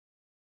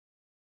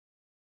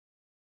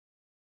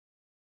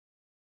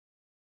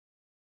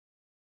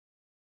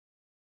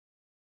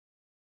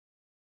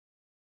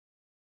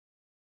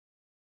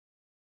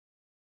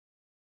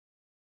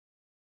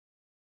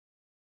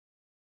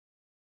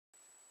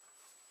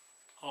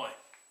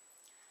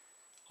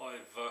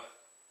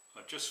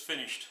just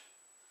finished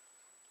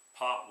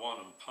part 1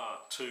 and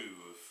part 2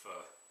 of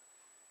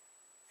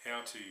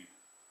how to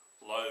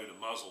load a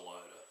muzzle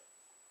loader,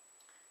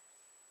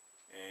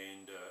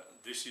 and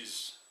this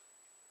is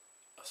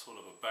a sort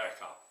of a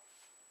backup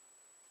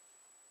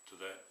to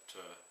that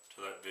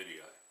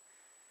video.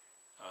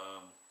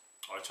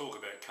 I talk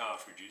about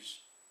cartridges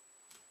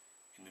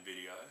in the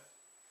video,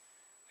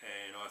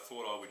 and I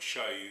thought I would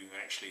show you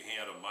actually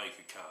how to make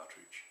a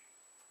cartridge.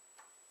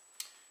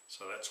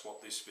 So that's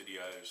what this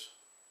video is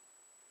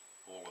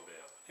all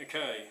about.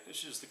 Okay,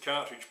 this is the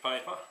cartridge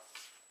paper.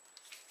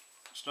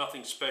 It's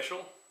nothing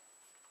special,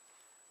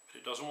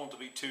 but it doesn't want to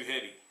be too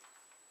heavy.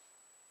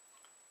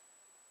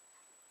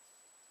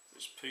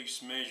 This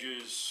piece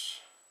measures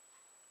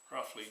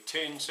roughly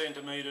 10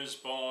 centimeters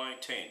by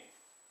 10.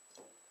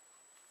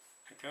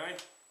 Okay,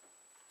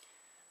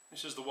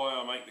 this is the way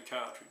I make the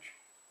cartridge.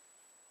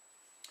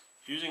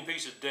 Using a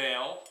piece of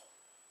dowel,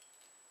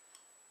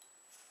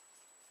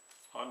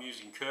 I'm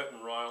using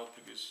curtain rail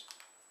because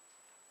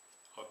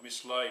I've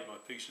mislaid my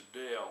piece of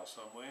dowel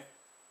somewhere.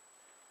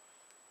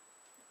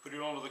 Put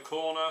it onto the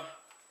corner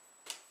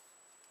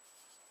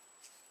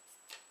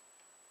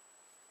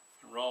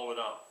and roll it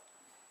up.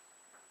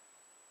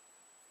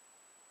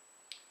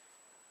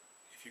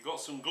 If you've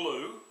got some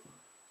glue,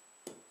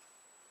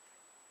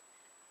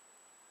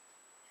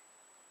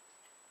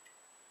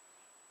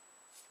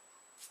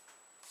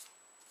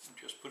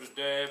 just put a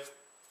dab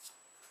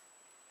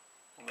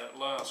on that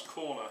last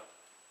corner,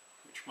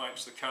 which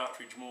makes the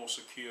cartridge more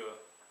secure.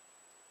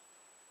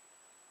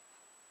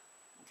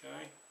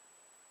 Okay.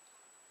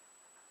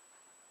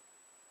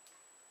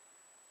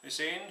 This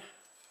end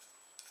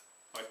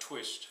I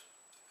twist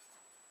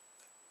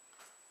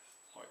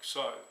like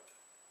so.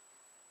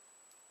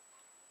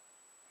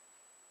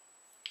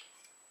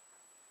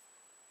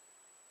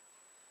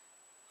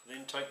 I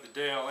then take the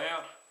dowel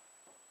out.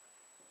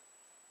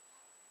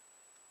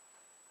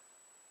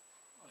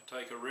 I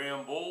take a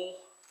round ball.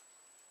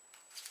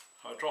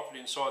 I drop it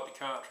inside the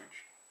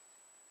cartridge.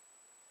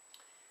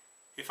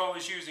 If I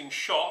was using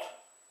shot,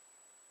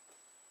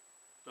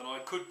 then I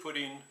could put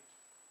in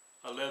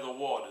a leather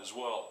wad as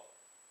well.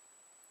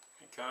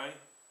 Okay,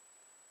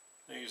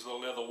 these are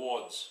the leather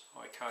wads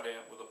I cut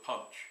out with a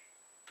punch.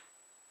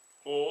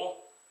 Or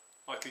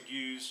I could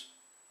use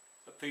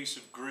a piece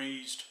of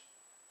greased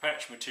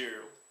patch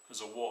material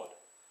as a wad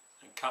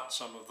and cut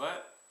some of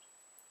that.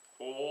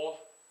 Or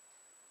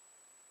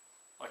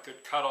I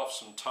could cut off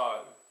some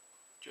toe,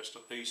 just a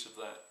piece of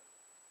that,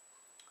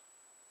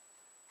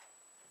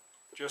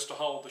 just to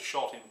hold the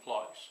shot in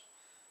place.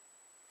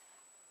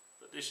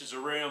 But this is a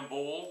round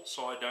ball,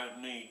 so I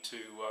don't need to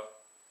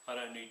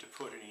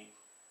put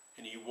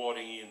any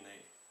wadding in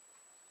there.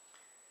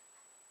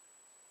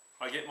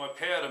 I get my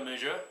powder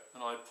measure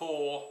and I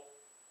pour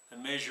a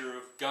measure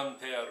of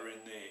gunpowder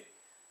in there.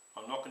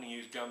 I'm not going to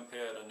use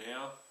gunpowder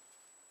now.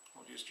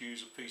 I'll just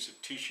use a piece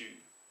of tissue.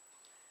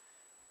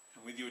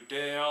 And with your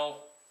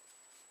dowel,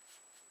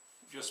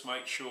 just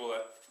make sure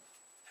that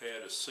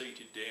powder's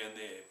seated down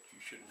there. You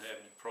shouldn't have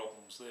any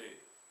problems there.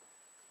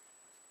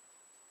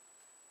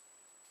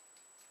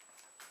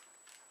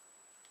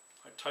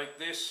 I take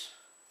this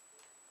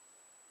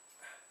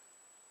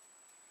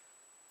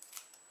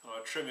and I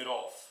trim it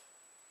off.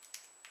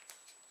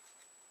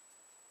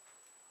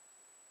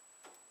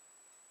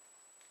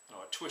 And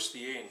I twist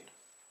the end.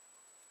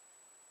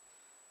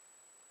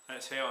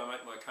 That's how I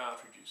make my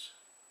cartridges.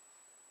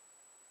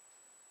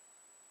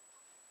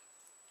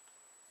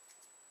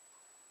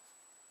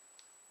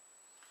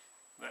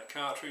 That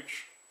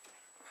cartridge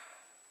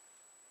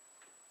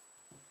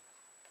will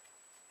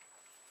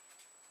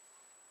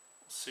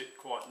sit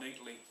quite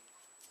neatly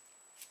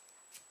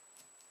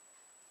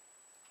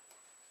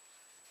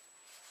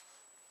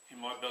in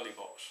my belly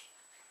box.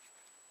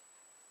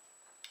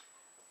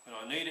 When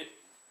I need it,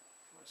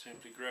 I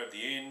simply grab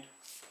the end,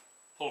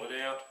 pull it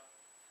out,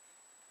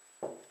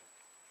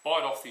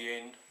 bite off the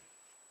end,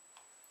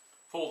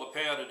 pour the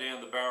powder down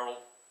the barrel,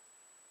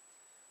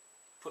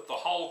 put the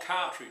whole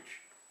cartridge,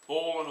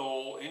 ball and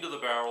all, into the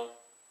barrel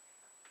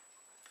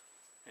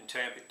and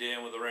tamp it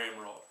down with a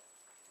ramrod,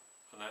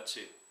 and that's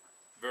it.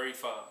 Very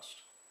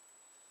fast,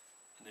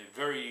 and they're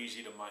very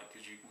easy to make,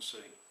 as you can see.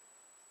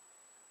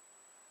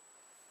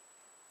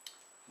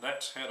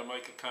 That's how to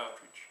make a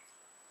cartridge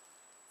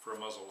for a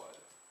muzzle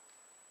loader.